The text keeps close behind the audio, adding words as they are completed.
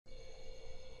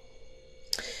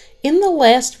In the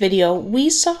last video, we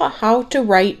saw how to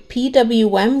write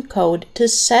PWM code to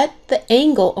set the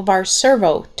angle of our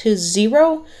servo to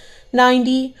 0,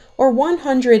 90, or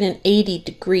 180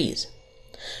 degrees.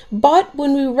 But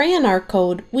when we ran our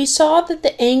code, we saw that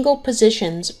the angle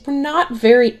positions were not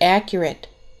very accurate.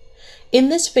 In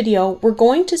this video, we're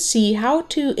going to see how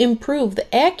to improve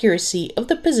the accuracy of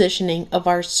the positioning of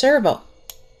our servo.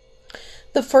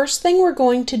 The first thing we're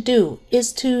going to do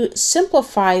is to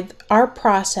simplify our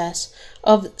process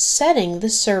of setting the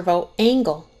servo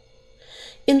angle.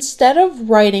 Instead of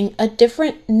writing a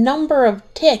different number of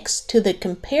ticks to the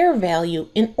compare value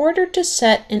in order to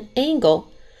set an angle,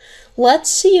 let's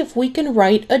see if we can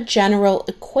write a general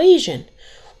equation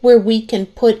where we can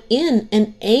put in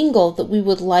an angle that we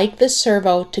would like the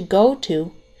servo to go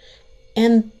to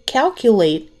and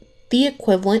calculate the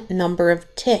equivalent number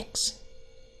of ticks.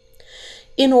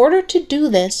 In order to do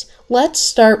this, let's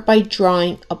start by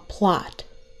drawing a plot.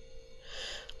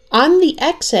 On the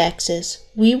x-axis,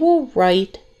 we will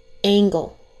write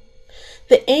angle.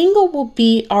 The angle will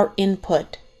be our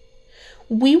input.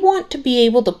 We want to be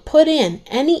able to put in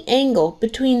any angle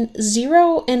between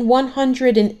 0 and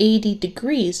 180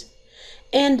 degrees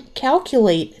and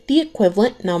calculate the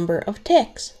equivalent number of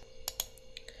ticks.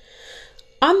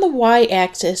 On the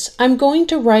y-axis, I'm going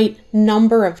to write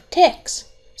number of ticks,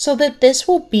 so that this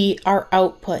will be our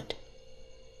output.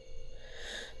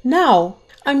 Now,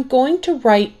 I'm going to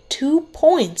write 2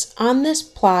 points on this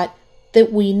plot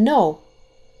that we know.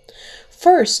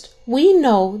 First, we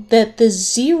know that the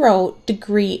 0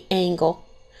 degree angle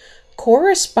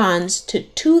corresponds to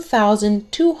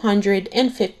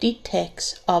 2,250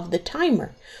 ticks of the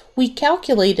timer. We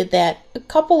calculated that a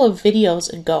couple of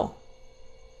videos ago.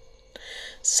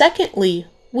 Secondly,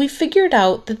 we figured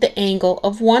out that the angle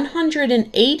of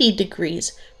 180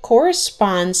 degrees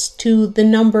corresponds to the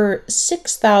number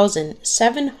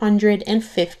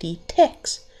 6,750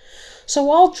 ticks.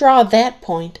 So I'll draw that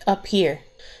point up here.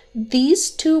 These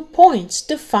 2 points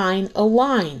define a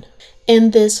line,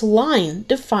 and this line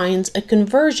defines a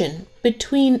conversion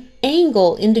between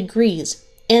angle in degrees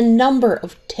and number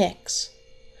of ticks.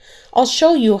 I'll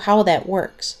show you how that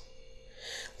works.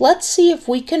 Let's see if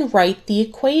we can write the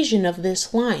equation of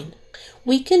this line.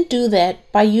 We can do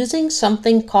that by using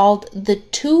something called the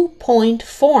 2-point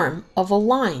form of a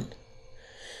line.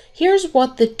 Here's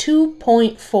what the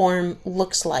 2-point form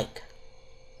looks like.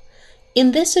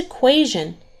 In this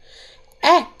equation,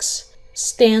 x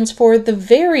stands for the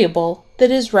variable that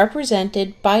is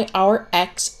represented by our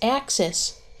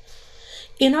x-axis.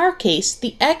 In our case,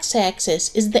 the x-axis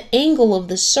is the angle of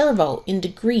the servo in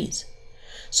degrees.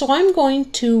 So I'm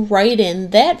going to write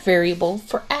in that variable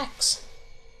for x.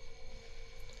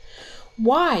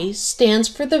 Y stands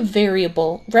for the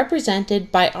variable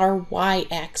represented by our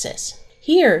y-axis.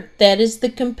 Here, that is the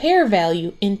compare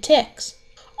value in ticks.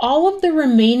 All of the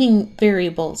remaining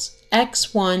variables,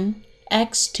 x1,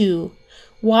 x2,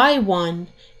 y1,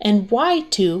 and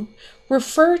y2,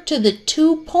 refer to the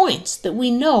 2 points that we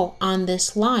know on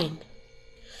this line.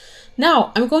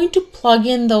 Now, I'm going to plug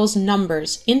in those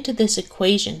numbers into this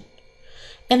equation,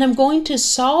 and I'm going to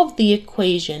solve the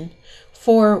equation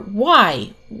for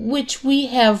y, which we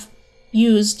have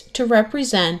used to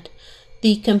represent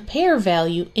the compare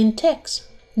value in ticks.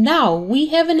 Now, we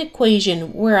have an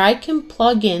equation where I can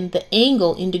plug in the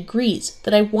angle in degrees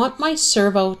that I want my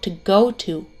servo to go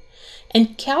to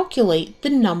and calculate the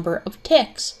number of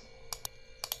ticks.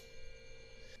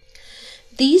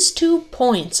 These 2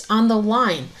 points on the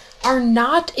line are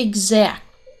not exact.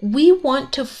 We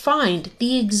want to find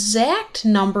the exact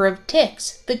number of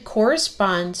ticks that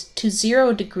corresponds to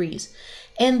 0 degrees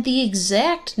and the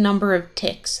exact number of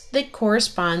ticks that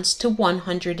corresponds to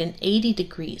 180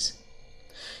 degrees.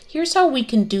 Here's how we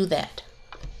can do that.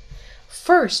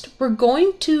 First, we're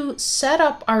going to set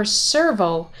up our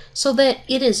servo so that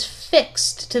it is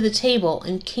fixed to the table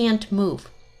and can't move.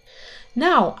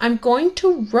 Now, I'm going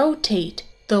to rotate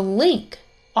the link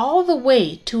all the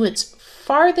way to its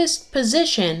farthest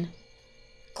position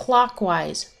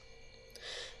clockwise.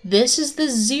 This is the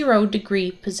 0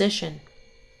 degree position.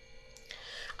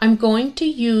 I'm going to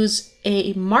use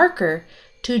a marker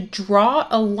to draw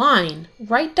a line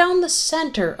right down the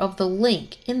center of the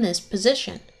link in this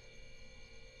position.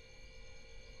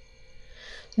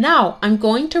 Now I'm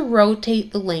going to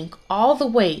rotate the link all the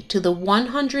way to the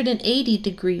 180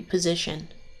 degree position.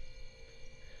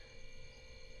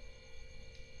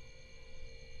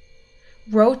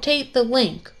 Rotate the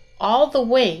link all the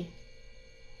way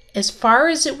as far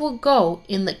as it will go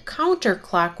in the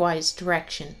counterclockwise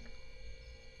direction.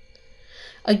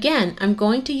 Again, I'm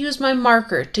going to use my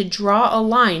marker to draw a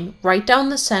line right down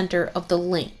the center of the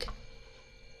link.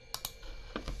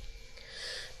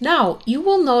 Now, you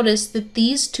will notice that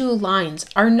these two lines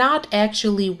are not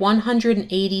actually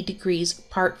 180 degrees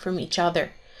apart from each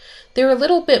other. They're a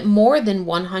little bit more than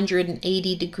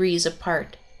 180 degrees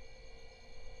apart.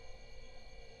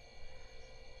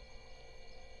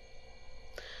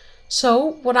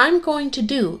 So, what I'm going to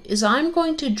do is I'm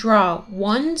going to draw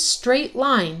one straight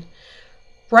line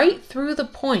right through the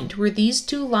point where these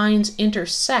two lines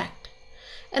intersect.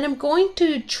 And I'm going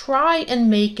to try and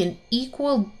make an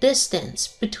equal distance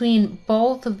between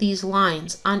both of these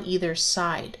lines on either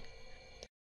side.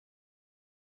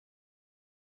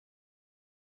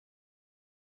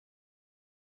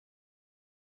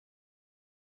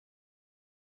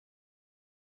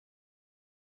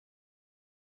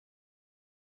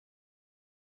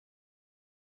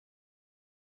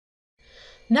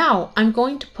 Now I'm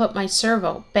going to put my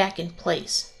servo back in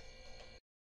place.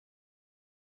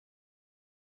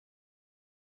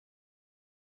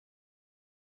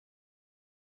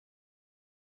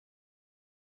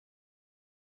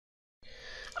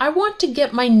 I want to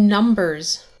get my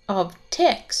numbers of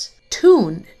ticks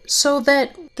tuned so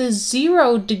that the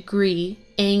 0 degree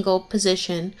angle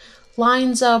position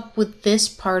lines up with this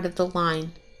part of the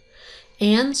line,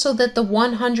 and so that the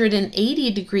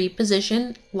 180 degree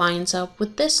position lines up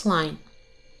with this line.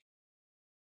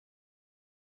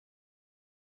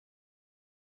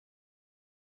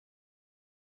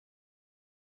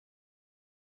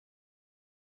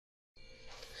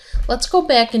 Let's go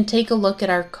back and take a look at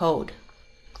our code.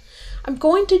 I'm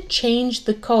going to change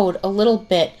the code a little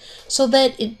bit so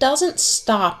that it doesn't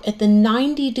stop at the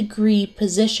 90 degree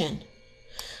position.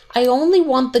 I only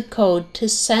want the code to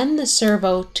send the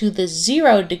servo to the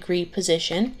 0 degree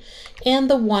position and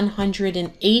the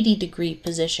 180 degree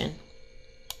position.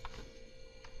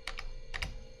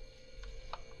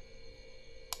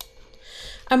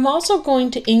 I'm also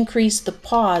going to increase the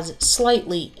pause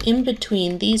slightly in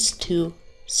between these two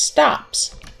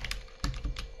stops.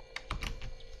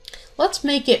 Let's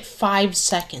make it 5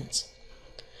 seconds.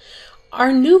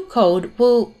 Our new code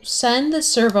will send the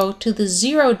servo to the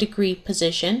 0 degree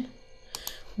position,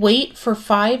 wait for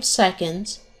 5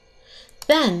 seconds,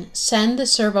 then send the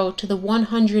servo to the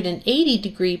 180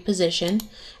 degree position,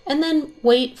 and then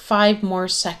wait 5 more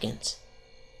seconds.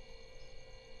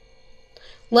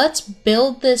 Let's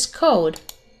build this code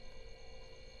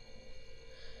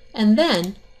and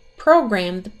then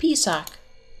program the PSOC.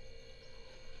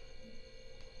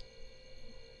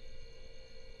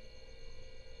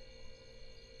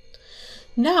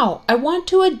 Now I want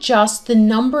to adjust the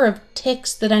number of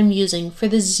ticks that I'm using for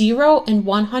the 0 and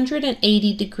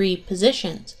 180 degree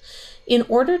positions in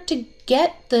order to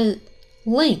get the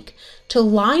link to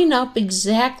line up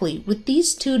exactly with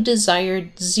these two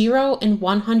desired 0 and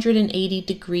 180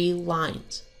 degree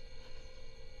lines.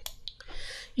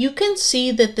 You can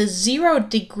see that the 0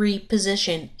 degree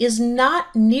position is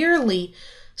not nearly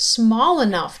small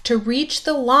enough to reach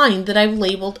the line that I've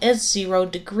labeled as 0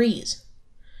 degrees.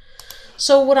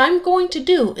 So what I'm going to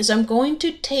do is I'm going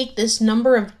to take this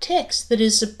number of ticks that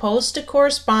is supposed to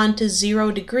correspond to 0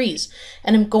 degrees,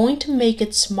 and I'm going to make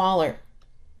it smaller.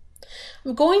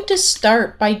 I'm going to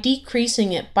start by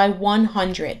decreasing it by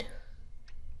 100.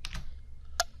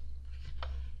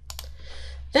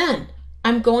 Then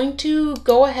I'm going to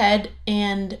go ahead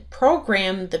and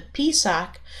program the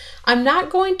PSOC. I'm not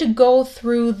going to go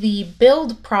through the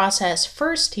build process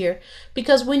first here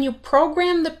because when you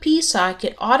program the PSOC,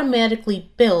 it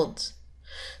automatically builds.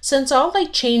 Since all I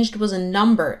changed was a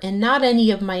number and not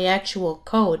any of my actual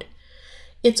code,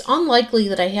 it's unlikely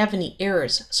that I have any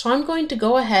errors, so I'm going to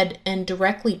go ahead and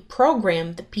directly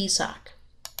program the PSOC.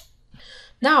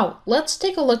 Now, let's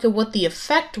take a look at what the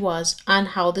effect was on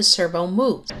how the servo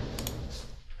moves.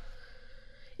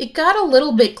 It got a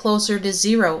little bit closer to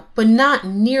 0, but not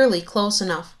nearly close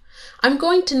enough. I'm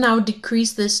going to now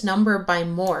decrease this number by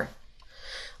more.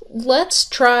 Let's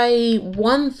try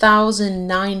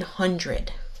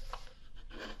 1,900.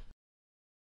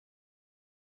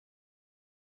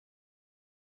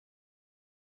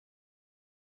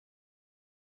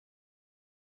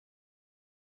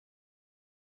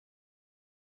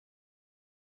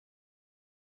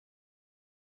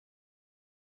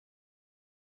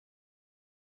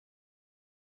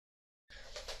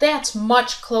 That's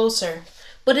much closer,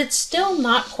 but it's still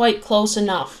not quite close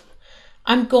enough.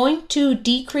 I'm going to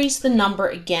decrease the number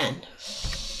again.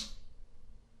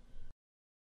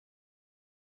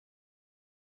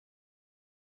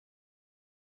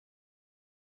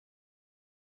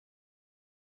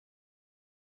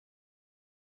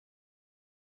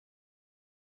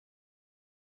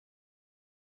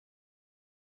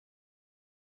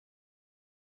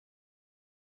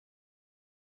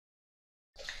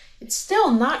 It's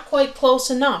still not quite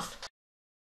close enough.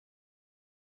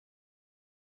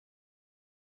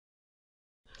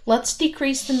 Let's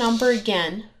decrease the number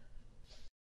again.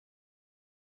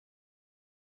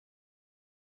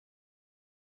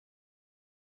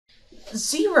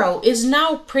 Zero is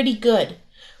now pretty good,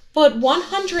 but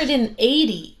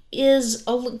 180 is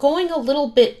going a little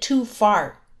bit too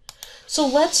far. So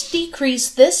let's decrease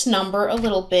this number a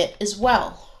little bit as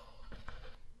well.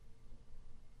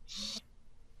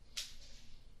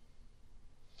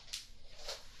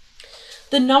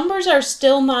 The numbers are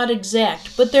still not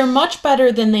exact, but they're much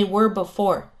better than they were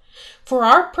before. For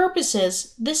our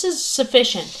purposes, this is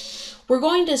sufficient. We're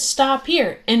going to stop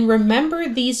here and remember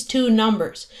these two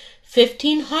numbers,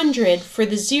 1500 for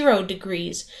the 0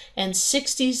 degrees and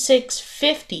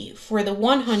 6650 for the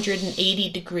 180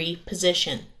 degree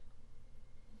position.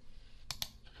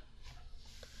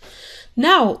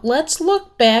 Now let's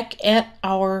look back at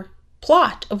our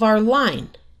plot of our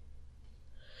line.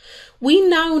 We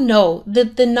now know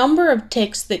that the number of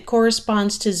ticks that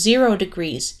corresponds to 0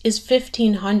 degrees is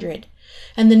 1500,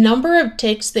 and the number of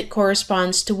ticks that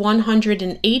corresponds to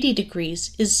 180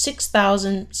 degrees is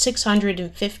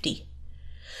 6650.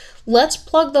 Let's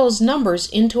plug those numbers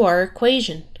into our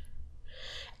equation.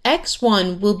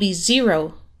 x1 will be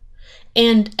 0,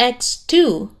 and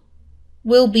x2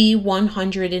 will be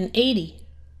 180.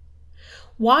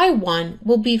 y1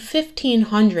 will be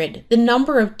 1500, the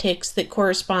number of ticks that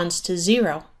corresponds to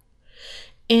 0.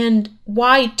 And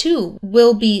y2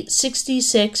 will be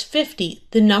 6650,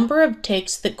 the number of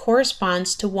ticks that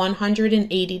corresponds to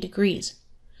 180 degrees.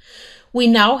 We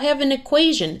now have an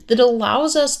equation that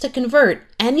allows us to convert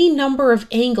any number of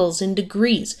angles in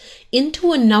degrees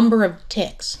into a number of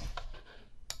ticks.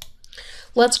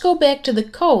 Let's go back to the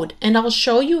code and I'll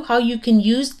show you how you can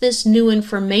use this new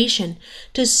information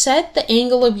to set the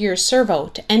angle of your servo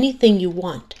to anything you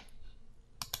want.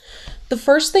 The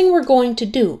first thing we're going to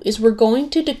do is we're going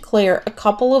to declare a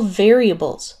couple of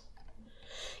variables.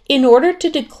 In order to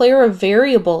declare a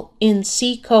variable in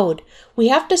C code, we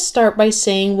have to start by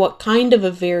saying what kind of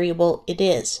a variable it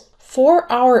is. For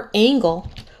our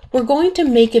angle, we're going to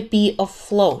make it be a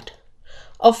float.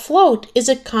 A float is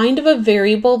a kind of a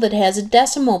variable that has a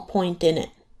decimal point in it.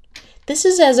 This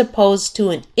is as opposed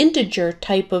to an integer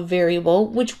type of variable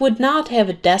which would not have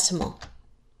a decimal.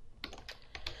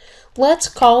 Let's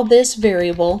call this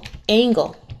variable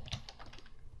angle.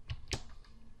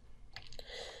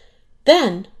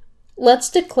 Then let's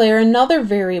declare another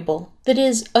variable that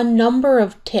is a number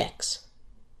of ticks.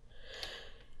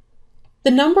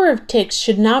 The number of ticks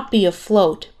should not be a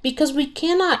float because we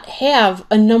cannot have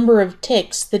a number of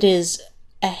ticks that is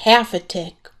a half a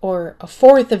tick or a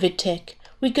fourth of a tick.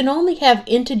 We can only have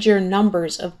integer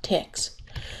numbers of ticks.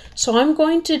 So I'm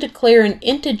going to declare an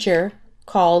integer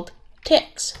called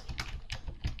ticks.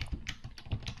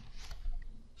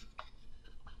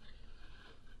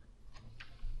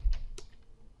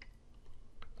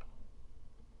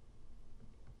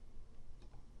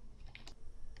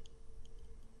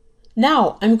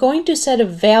 Now I'm going to set a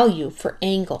value for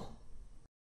angle.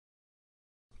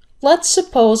 Let's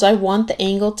suppose I want the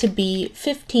angle to be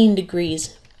 15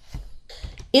 degrees.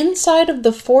 Inside of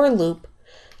the for loop,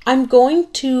 I'm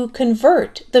going to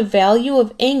convert the value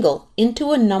of angle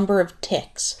into a number of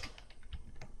ticks.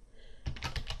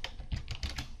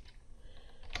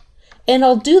 And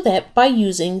I'll do that by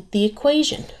using the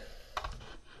equation.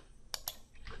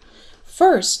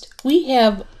 First, we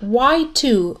have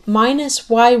y2 minus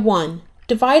y1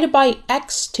 divided by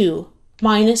x2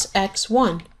 minus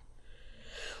x1.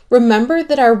 Remember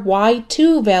that our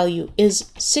y2 value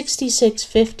is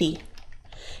 6650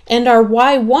 and our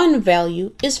y1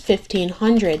 value is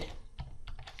 1500.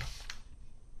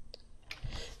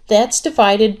 That's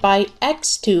divided by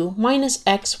x2 minus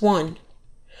x1.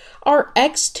 Our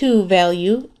x2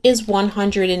 value is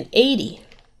 180.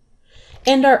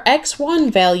 And our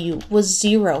x1 value was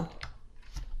 0.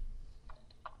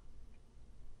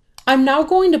 I'm now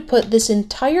going to put this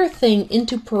entire thing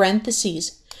into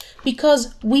parentheses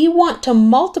because we want to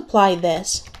multiply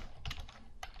this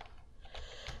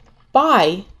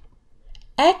by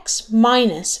x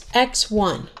minus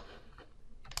x1.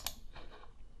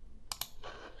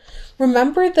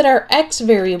 Remember that our x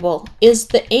variable is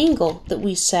the angle that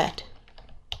we set.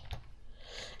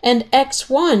 And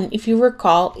x1, if you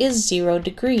recall, is 0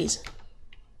 degrees.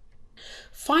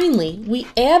 Finally, we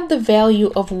add the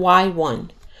value of y1,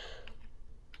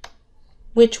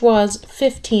 which was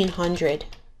 1500.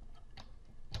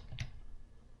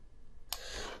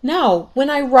 Now, when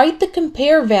I write the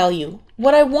compare value,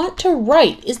 what I want to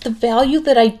write is the value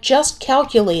that I just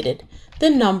calculated, the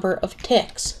number of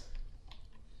ticks.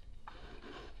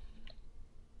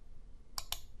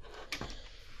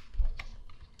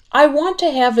 I want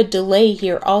to have a delay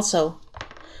here also,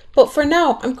 but for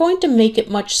now I'm going to make it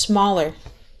much smaller.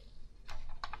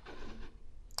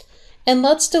 And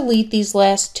let's delete these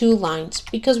last two lines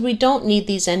because we don't need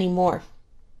these anymore.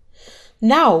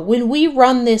 Now, when we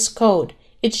run this code,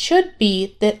 it should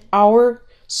be that our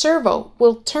servo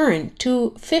will turn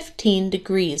to 15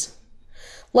 degrees.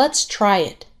 Let's try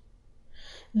it.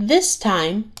 This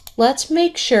time, let's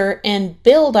make sure and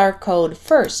build our code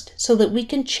first so that we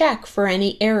can check for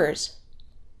any errors.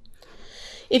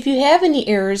 If you have any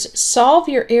errors, solve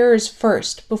your errors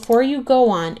first before you go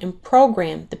on and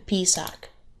program the PSOC.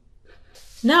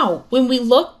 Now, when we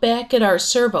look back at our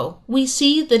servo, we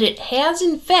see that it has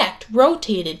in fact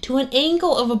rotated to an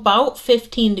angle of about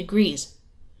 15 degrees.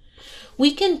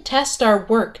 We can test our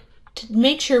work to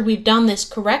make sure we've done this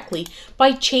correctly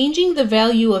by changing the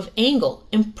value of angle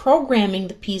and programming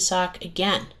the PSOC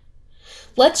again.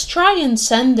 Let's try and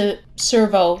send the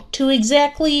servo to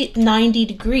exactly 90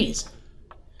 degrees.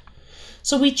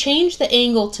 So we change the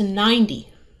angle to 90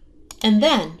 and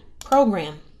then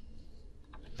program.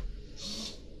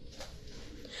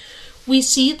 We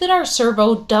see that our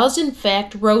servo does in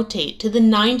fact rotate to the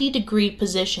 90-degree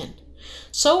position.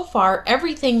 So far,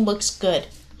 everything looks good.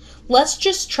 Let's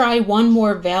just try one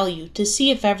more value to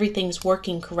see if everything's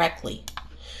working correctly.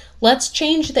 Let's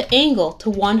change the angle to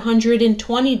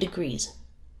 120 degrees.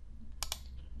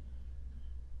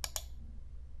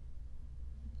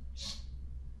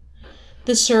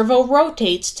 The servo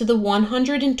rotates to the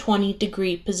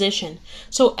 120-degree position,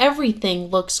 so everything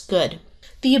looks good.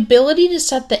 The ability to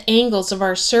set the angles of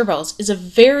our servos is a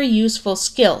very useful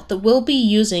skill that we'll be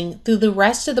using through the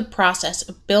rest of the process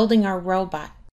of building our robot.